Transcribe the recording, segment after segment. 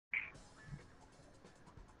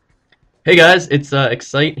Hey guys, it's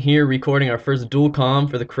Excite here recording our first dual comm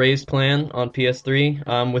for the Crazed clan on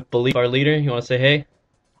PS3 with Belief, our leader. You want to say hey?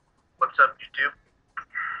 What's up, YouTube?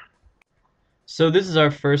 So this is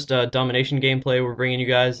our first Domination gameplay we're bringing you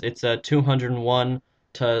guys. It's a 201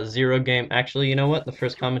 to 0 game. Actually, you know what? The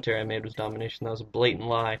first commentary I made was Domination. That was a blatant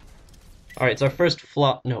lie. Alright, it's our first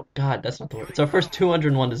flop. No, God, that's not the word. It's our first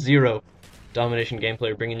 201 to 0 Domination gameplay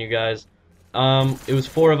we're bringing you guys. It was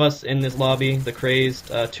four of us in this lobby, the Crazed,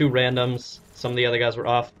 two randoms. Some of the other guys were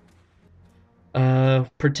off.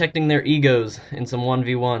 Protecting their egos in some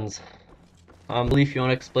 1v1s. Leaf, you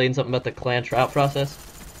want to explain something about the clan tryout process?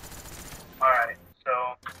 Alright, so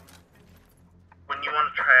when you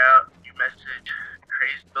want to try out, you message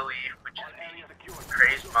Crazed Belief, which is the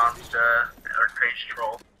Crazed Monster or Crazed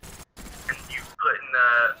Troll, and you put in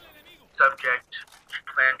the subject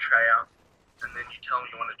clan tryout, and then you tell them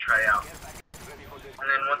you want to try out. And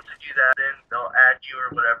then once they do that, then they'll add you or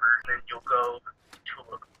whatever, and then you'll go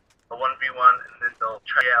to a 1v1, and then they'll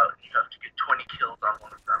try out, and you have to get 20 kills on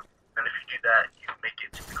one of them. And if you do that, you make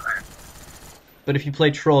it to the clan. But if you play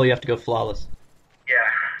troll, you have to go flawless. Yeah,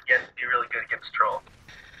 you have to be really good against Troll.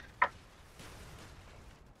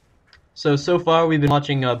 So far we've been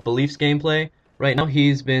watching Belief's gameplay. Right now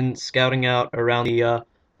he's been scouting out around the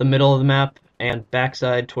middle of the map and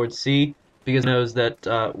backside towards C because he knows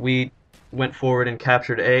that we went forward and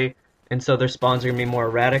captured A, and so their spawns are going to be more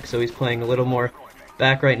erratic, so he's playing a little more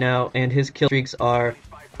back right now, and his kill streaks are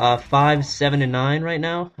 5, 7, and 9 right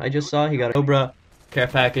now. I just saw he got a Cobra care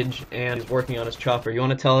package and he's working on his chopper. You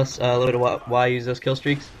want to tell us a little bit about why you use those kill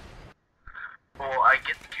streaks? Well, I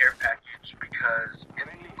get the care package because it's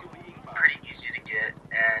pretty easy to get,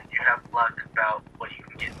 and you have luck about what you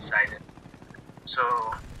can get inside it.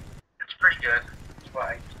 So, it's pretty good. That's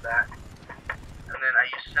why I use that. And then I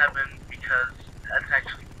use 7 because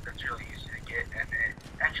that's really easy to get, and it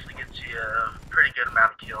actually gets you a pretty good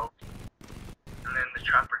amount of kills. And then the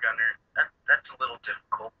chopper gunner, that's a little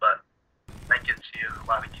difficult, but that gets you a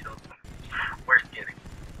lot of kills. Worth getting.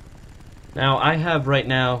 Now I have right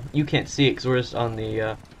now, you can't see it because we're just on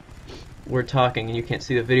the we're talking and you can't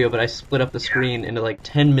see the video, but I split up the screen into like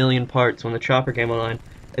 10 million parts when the chopper came online.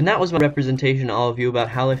 And that was my representation to all of you about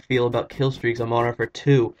how I feel about kill streaks on Modern Warfare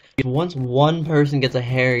 2. Once one person gets a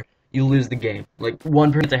Harrier, you lose the game. Like,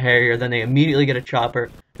 one person gets a Harrier, then they immediately get a chopper,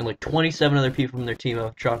 and like 27 other people from their team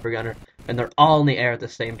have a chopper gunner, and they're all in the air at the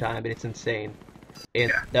same time, and it's insane.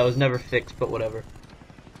 And that was never fixed, but whatever.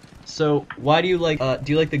 So, why do you like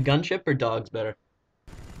the gunship or dogs better?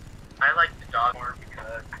 I like the dog more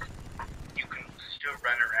because you can still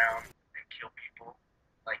run around and kill people.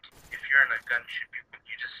 Like, if you're in a gunship,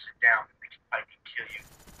 you just sit down and they can fight and kill you.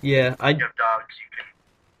 Yeah, If you have dogs, you can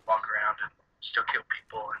walk around and still kill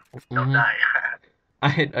people and they'll die.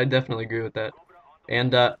 I definitely agree with that.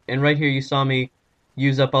 And right here you saw me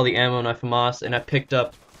use up all the ammo in my FAMAS, and I picked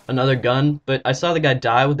up another gun, but I saw the guy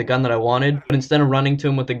die with the gun that I wanted, but instead of running to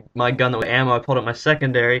him with my gun that was ammo, I pulled up my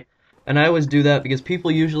secondary, and I always do that because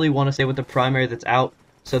people usually want to stay with the primary that's out,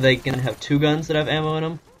 so they can have two guns that have ammo in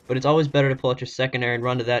them, but it's always better to pull out your secondary and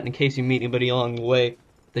run to that in case you meet anybody along the way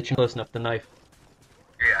that you're close enough to knife.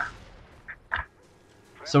 Yeah.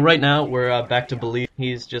 So right now, we're back to Belief.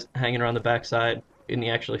 He's just hanging around the backside in the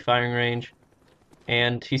actually firing range,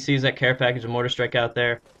 and he sees that care package of mortar strike out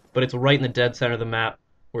there, but it's right in the dead center of the map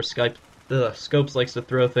where Scopes likes to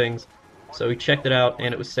throw things. So he checked it out,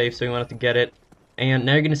 and it was safe, so he wanted to get it. And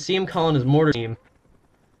now you're going to see him calling his mortar team,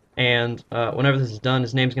 and whenever this is done,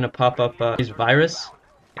 his name's going to pop up his Virus.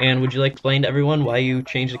 And would you like to explain to everyone why you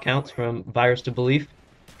changed accounts from Virus to Belief?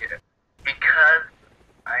 Yeah. Because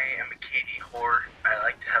I am a KD whore, I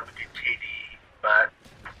like to have a good KD, but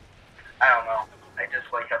I don't know. I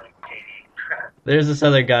just like having KD. There's this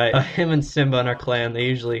other guy, him and Simba in our clan,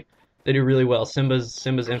 they do really well. Simba's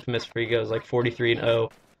infamous for he goes like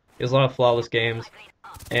 43-0. He has a lot of flawless games,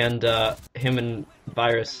 and him and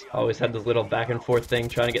Virus always had this little back and forth thing,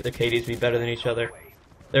 trying to get their KDs to be better than each other.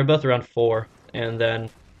 They're both around 4, and then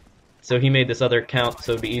so he made this other account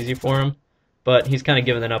so it'd be easy for him, but he's kind of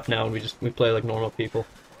given that up now, and we play like normal people.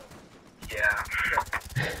 Yeah.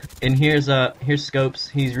 And here's Scopes.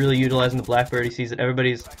 He's really utilizing the Blackbird. He sees that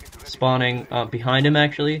everybody's spawning behind him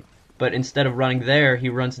actually, but instead of running there, he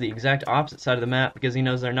runs to the exact opposite side of the map because he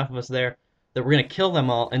knows there are enough of us there that we're gonna kill them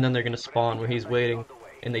all, and then they're gonna spawn where he's waiting,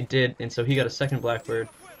 and they did, and so he got a second Blackbird.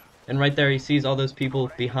 And right there, he sees all those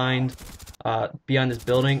people behind this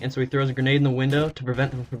building, and so he throws a grenade in the window to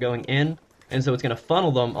prevent them from going in, and so it's gonna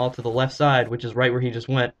funnel them all to the left side, which is right where he just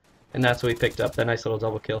went, and that's what he picked up, that nice little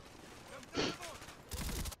double kill.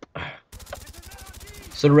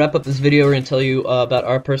 So to wrap up this video, we're going to tell you about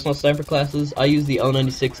our personal sniper classes. I use the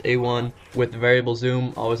L96A1 with variable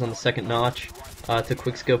zoom, always on the second notch, to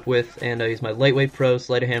quickscope with, and I use my Lightweight Pro,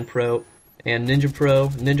 Sleight of Hand Pro, and Ninja Pro.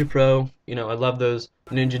 Ninja Pro, you know, I love those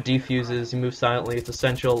Ninja defuses. You move silently, it's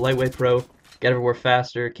essential. Lightweight Pro, get everywhere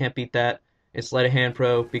faster, can't beat that. And Sleight of Hand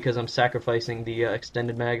Pro, because I'm sacrificing the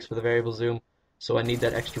extended mags for the variable zoom, so I need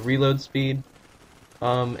that extra reload speed.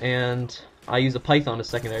 And I use a Python as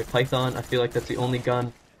secondary. Python, I feel like that's the only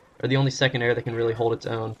gun, or the only secondary that can really hold its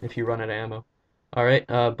own if you run out of ammo. Alright,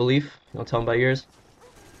 Belief, you want to tell them about yours?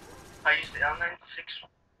 I use the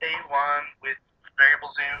L96A1 with variable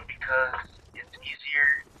zoom because it's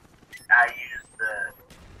easier. I use the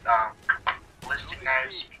ballistic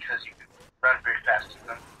knives because you can run very fast with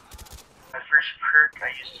them. My first perk, I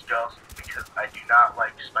use stealth because I do not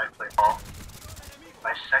like spy play at all.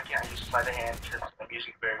 My second, I use sleight of hand because I'm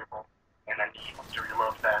using variable and I need to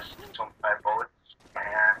reload fast. It's only 5 bullets.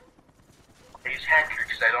 And I use handcuffs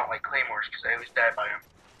because I don't like claymores because I always die by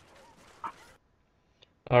them.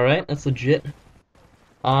 Alright, that's legit.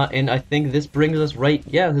 And I think this brings us this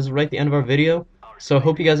is right at the end of our video. So I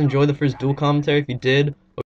hope you guys enjoyed the first duel commentary. If you did,